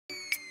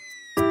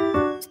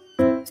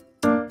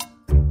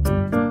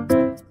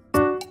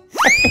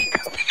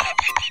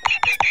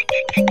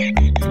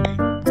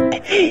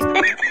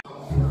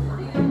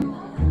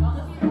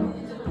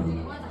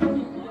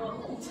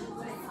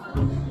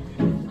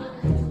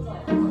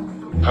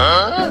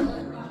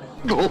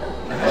Hello,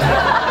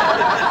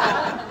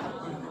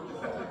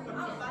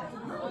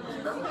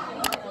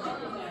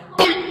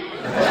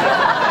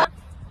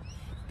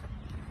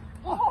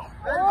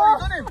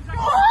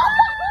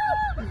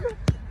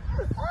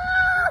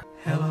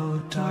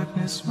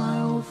 darkness,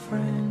 my old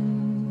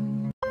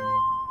friend.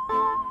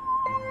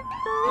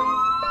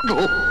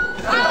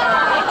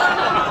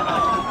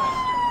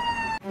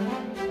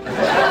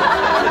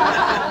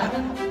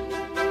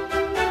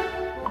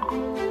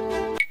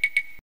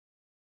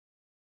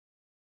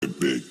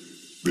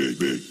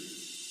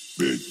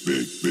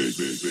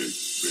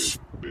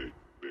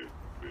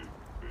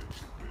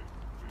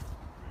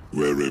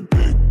 Very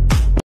big.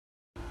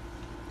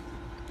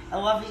 I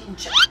love eating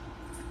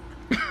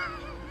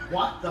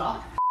What the?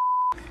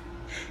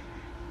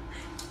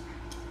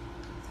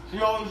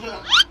 You always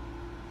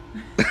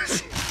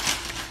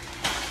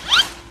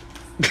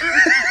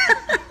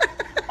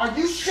Are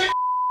you shit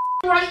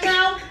right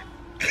now?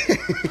 Here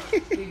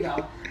you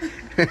go.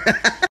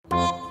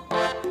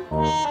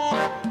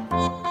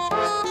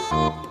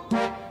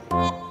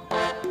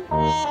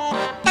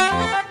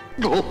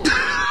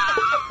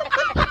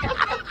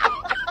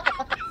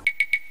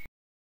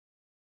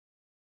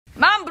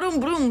 Mom, broom,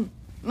 broom.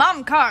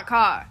 Mom,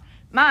 car.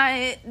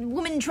 My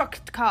woman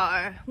truck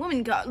car.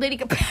 Woman car. Lady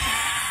car.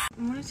 I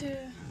wanted to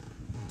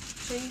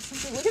say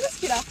something. Look at this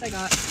cute outfit I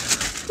got.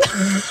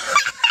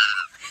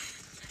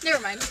 Never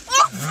mind.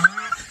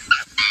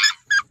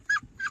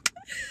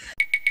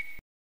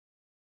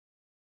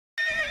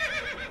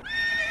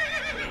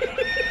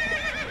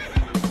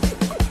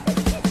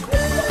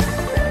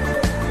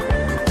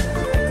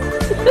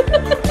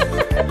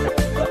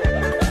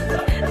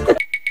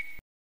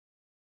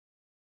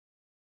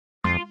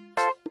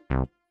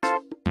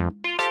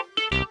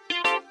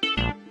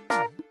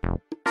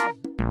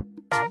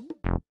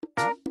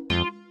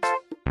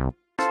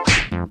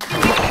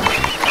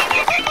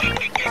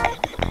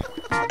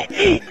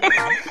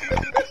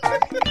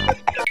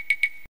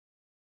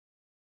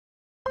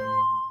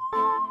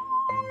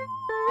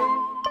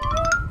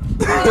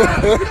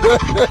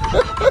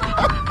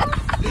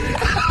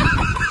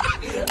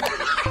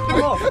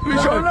 No,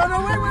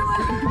 wait.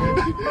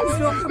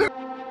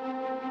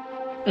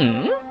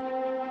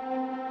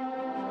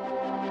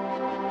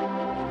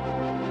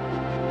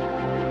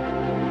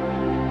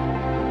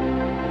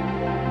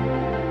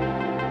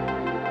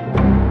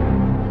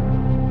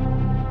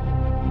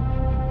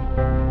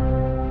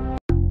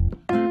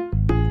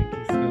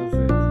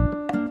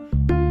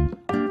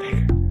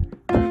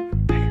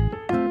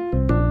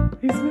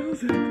 He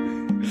smells it.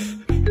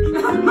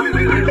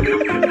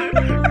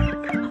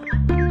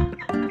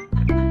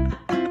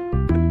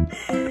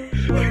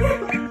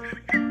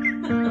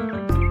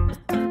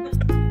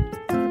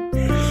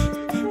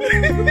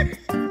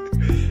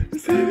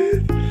 Is that it?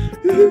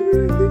 Is that what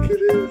I think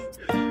it is?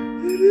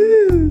 It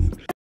is.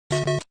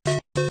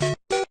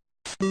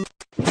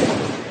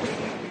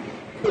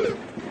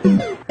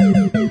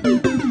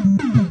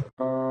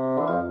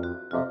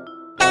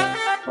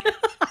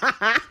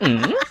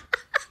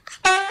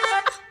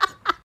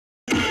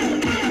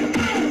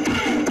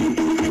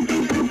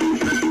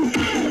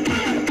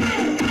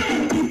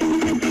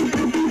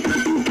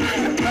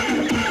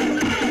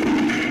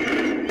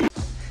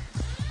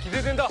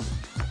 기대된다.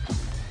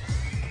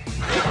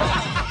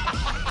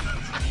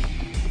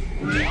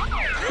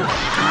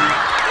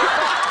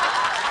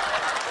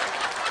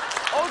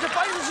 저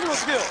빨리 드시면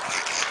어떡해요?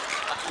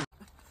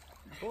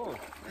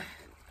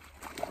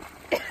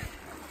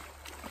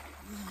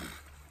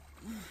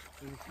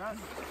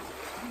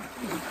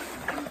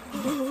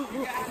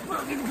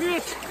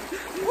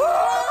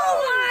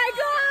 Oh my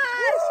gosh!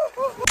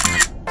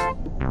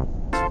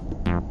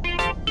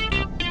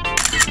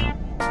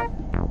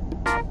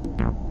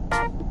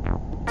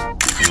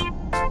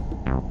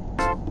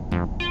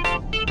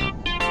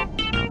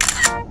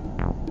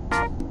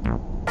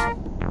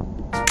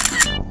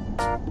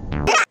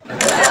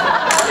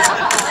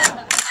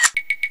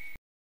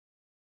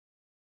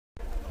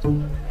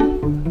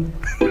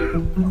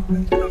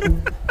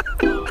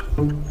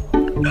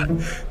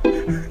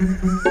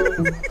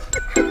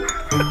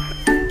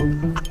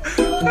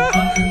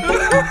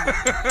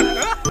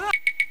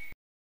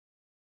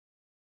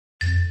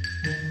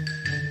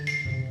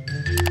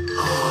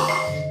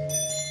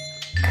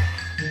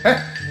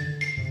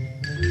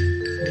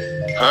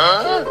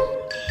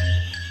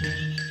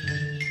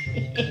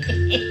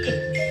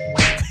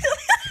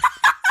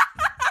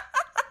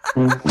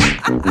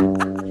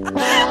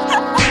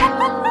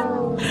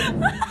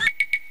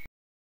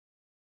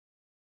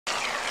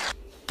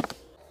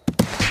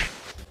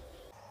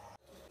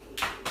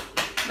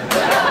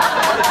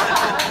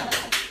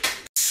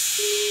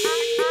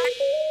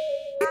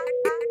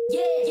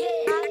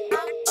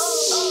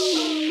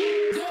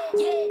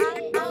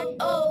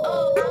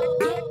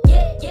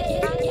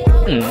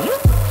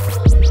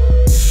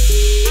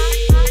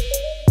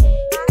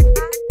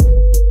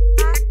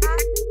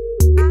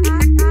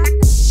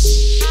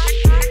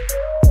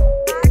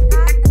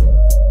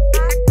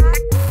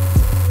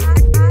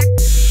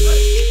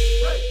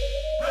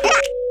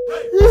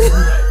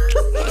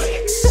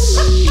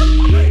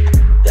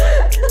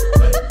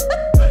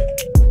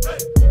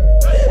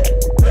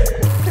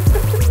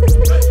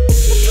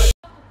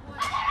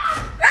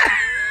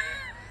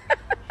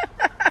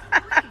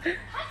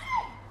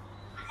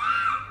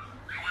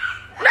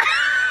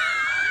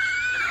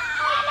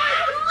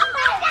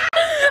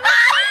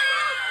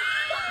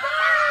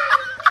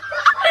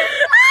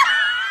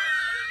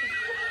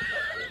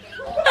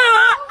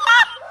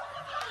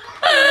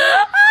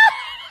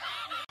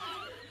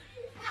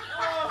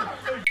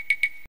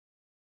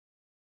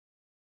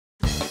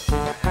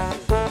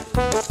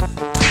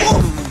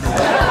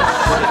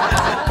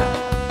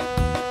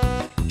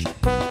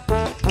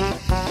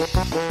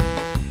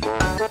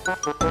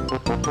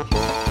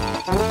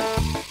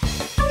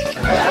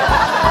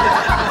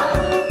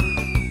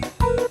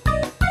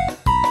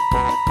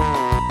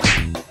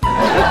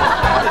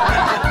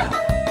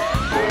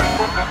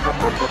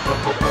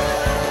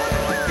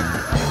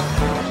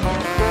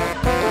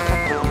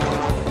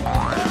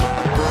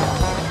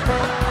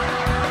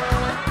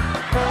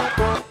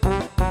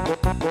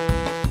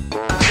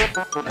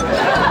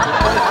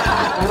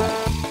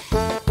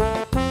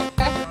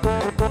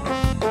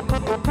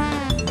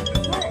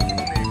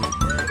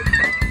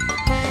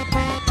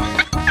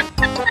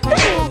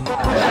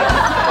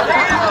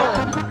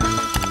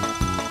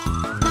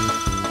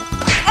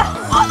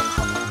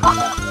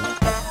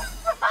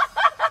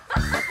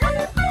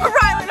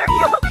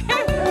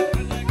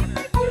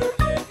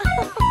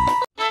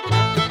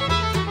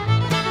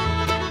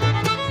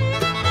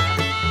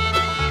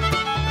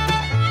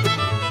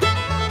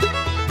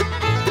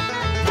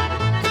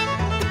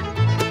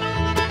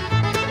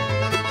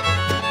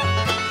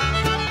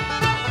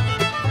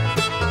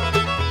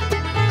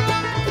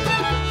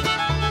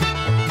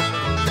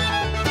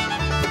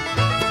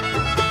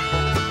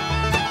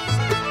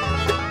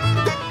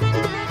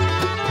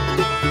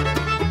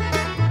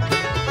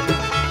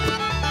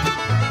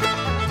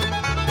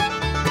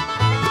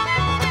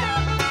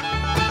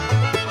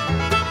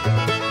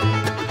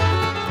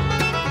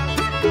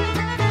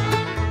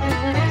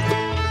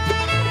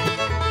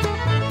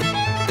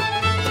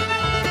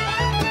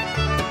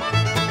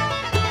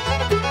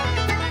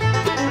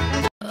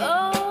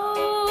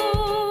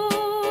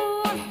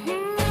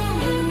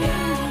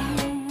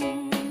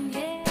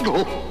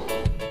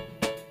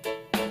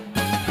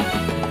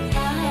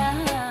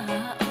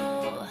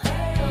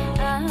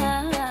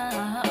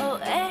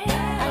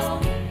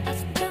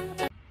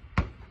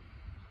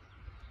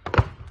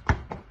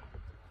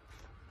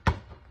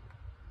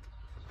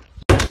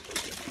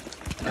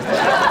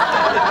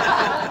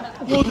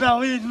 Otra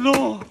vez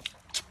no.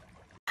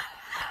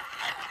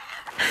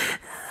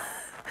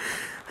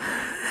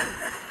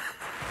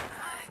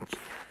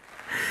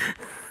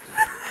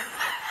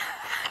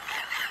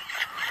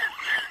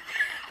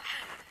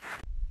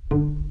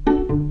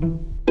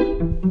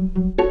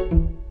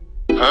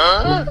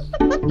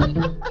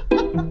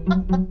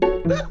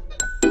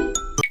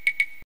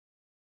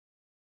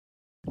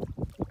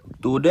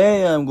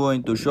 Today I'm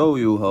going to show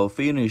you how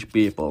Finnish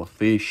people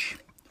fish.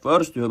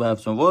 First you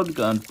have some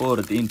vodka and pour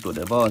it into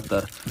the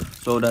water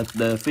so that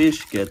the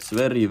fish gets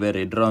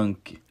very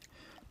drunk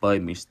by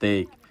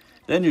mistake.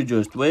 Then you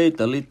just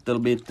wait a little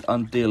bit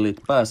until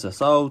it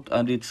passes out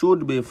and it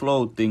should be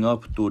floating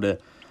up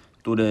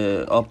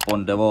up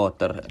on the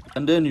water,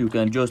 and then you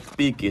can just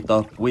pick it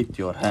up with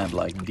your hand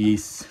like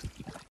this.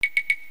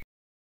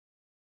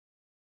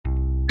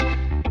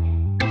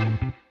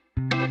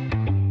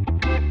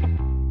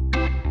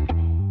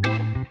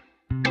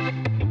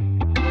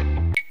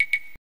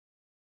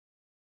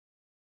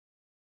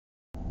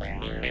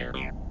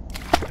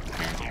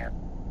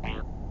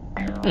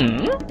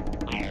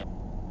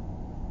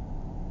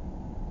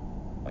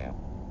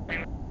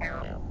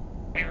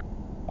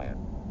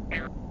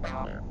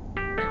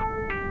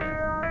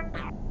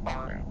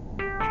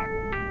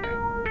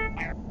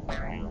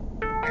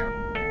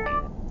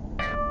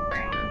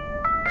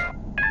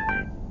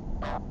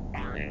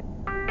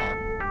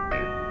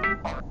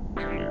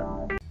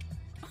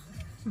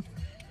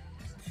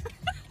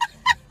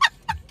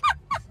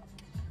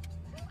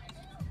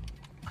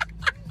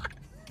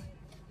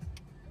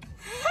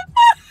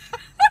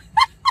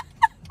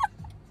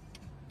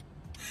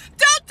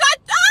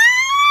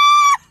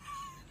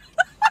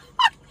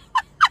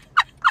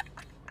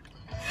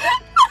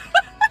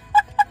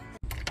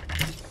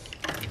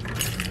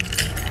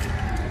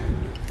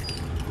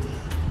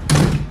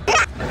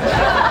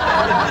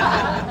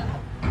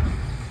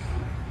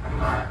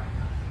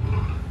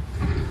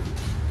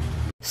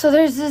 So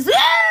there's this.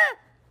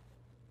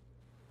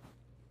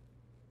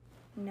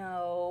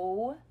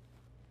 No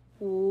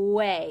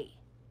way.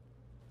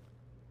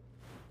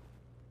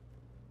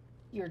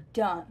 You're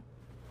done.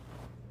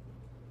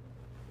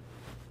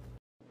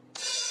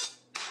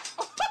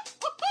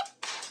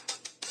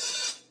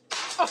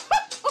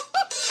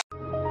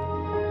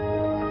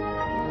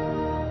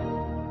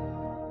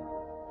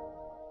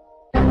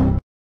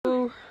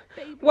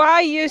 Why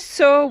are you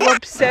so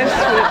obsessed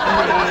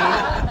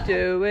with me,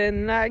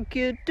 doing like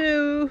you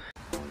do?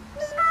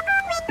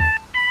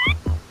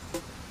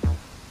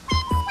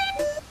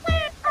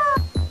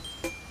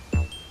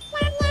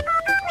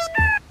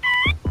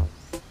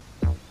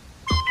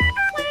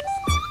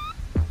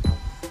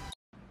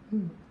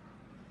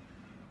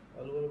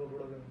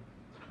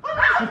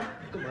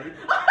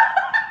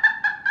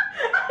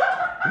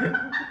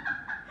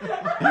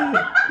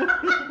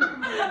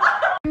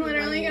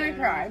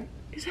 subscribe.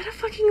 Is that a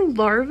fucking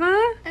larva?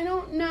 I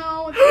don't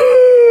know.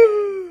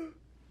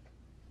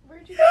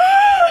 Where'd you get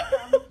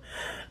it from?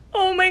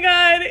 Oh my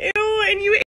god, ew, and you